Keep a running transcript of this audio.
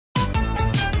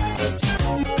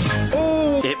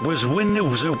It was when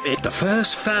the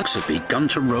first facts had begun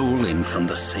to roll in from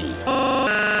the sea.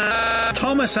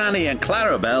 Thomas, Annie and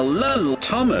Clarabelle, lull.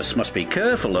 Thomas must be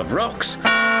careful of rocks.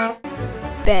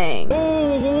 Bang.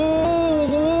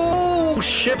 Oh,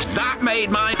 shit, that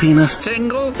made my penis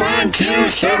tingle. Thank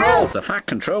you, Cyril. The Fat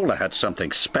Controller had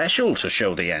something special to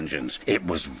show the engines. It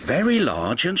was very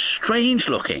large and strange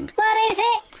looking. What is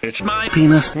it? It's my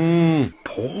penis.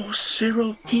 Poor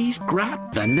Cyril. He's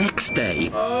grabbed the next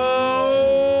day.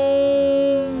 Oh,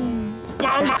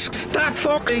 bollocks. That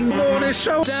fucking horn is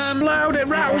so damn loud it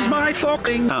roused my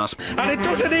fucking ass. And it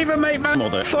doesn't even make my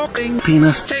motherfucking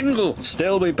penis tingle.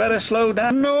 Still, we better slow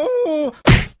down. No.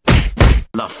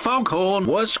 The foghorn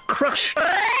was crushed.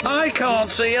 I can't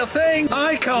see a thing.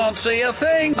 I can't see a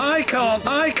thing. I can't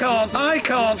see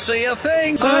a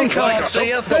thing. I can't see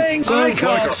a thing. I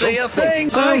can't see a thing.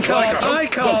 I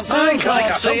can't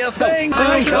see a thing.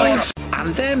 I can't.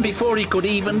 And then before he could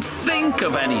even think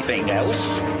of anything else,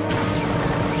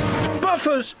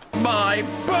 Buffers, my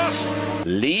boss,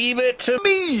 leave it to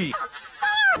me.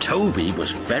 Toby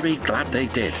was very glad they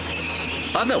did.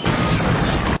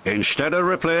 Instead of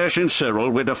replacing Cyril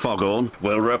with the foghorn,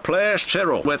 we'll replace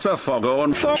Cyril with the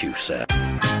foghorn. Fuck you, sir.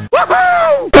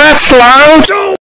 Woohoo! That's loud!